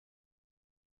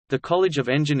The College of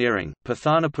Engineering,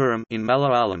 Pathanapuram in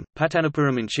Malayalam,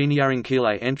 Pathanapuram Engineering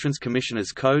Kile Entrance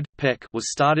Commissioners Code, PEC, was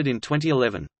started in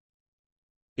 2011.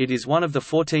 It is one of the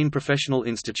 14 professional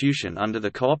institution under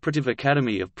the Cooperative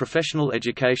Academy of Professional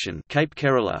Education Cape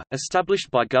Kerala,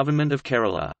 established by Government of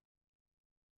Kerala.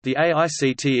 The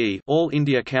AICTE All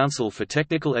India Council for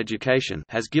Technical Education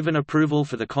has given approval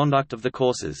for the conduct of the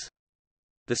courses.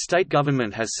 The state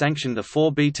government has sanctioned the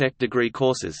 4 B.Tech degree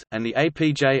courses, and the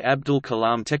APJ Abdul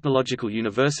Kalam Technological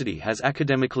University has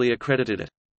academically accredited it.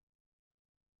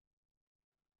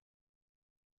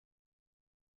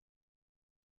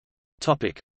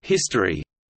 History.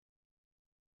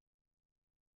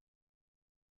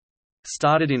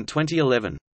 Started in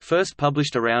 2011. First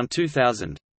published around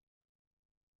 2000.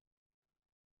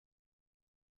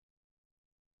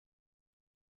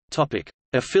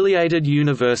 Affiliated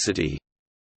university.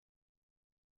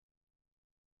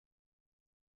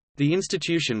 The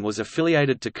institution was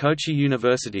affiliated to Kochi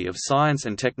University of Science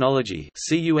and Technology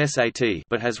 (CUSAT),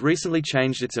 but has recently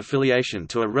changed its affiliation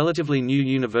to a relatively new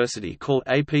university called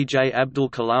APJ Abdul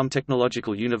Kalam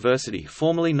Technological University,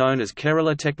 formerly known as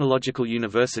Kerala Technological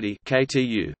University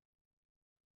 (KTU).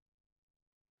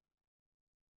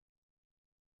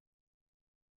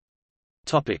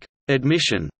 Topic: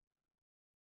 Admission.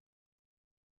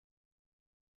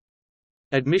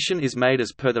 Admission is made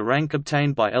as per the rank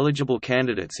obtained by eligible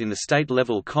candidates in the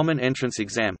state-level Common Entrance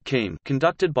Exam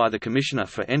conducted by the Commissioner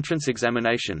for Entrance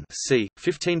Examination.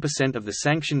 15% of the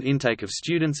sanctioned intake of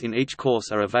students in each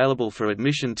course are available for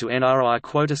admission to NRI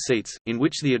quota seats, in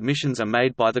which the admissions are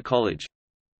made by the college.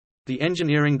 The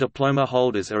engineering diploma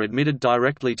holders are admitted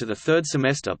directly to the third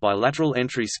semester by lateral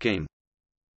entry scheme.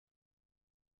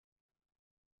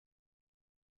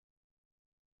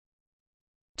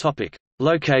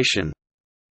 Location.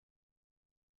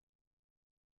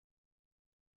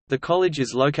 The college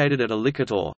is located at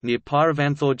Alikkator, near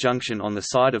Pyravanthor Junction on the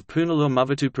side of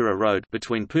Punalur-Muvattupura Road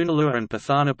between Punalur and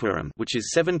Pathanapuram, which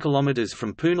is 7 km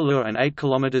from Punalur and 8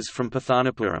 km from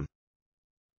Pathanapuram.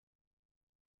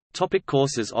 Topic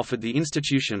courses offered. The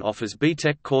institution offers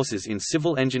B.Tech courses in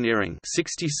Civil Engineering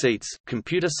 60 seats,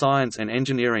 Computer Science and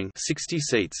Engineering 60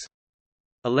 seats.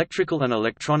 Electrical and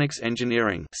Electronics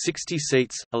Engineering 60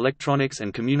 seats, Electronics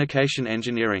and Communication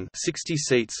Engineering 60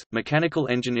 seats, Mechanical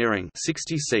Engineering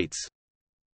 60 seats.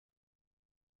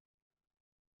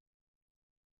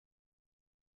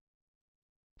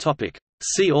 Topic: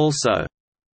 See also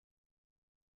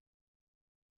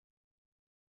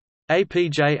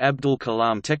APJ Abdul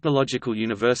Kalam Technological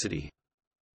University.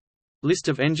 List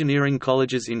of engineering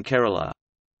colleges in Kerala.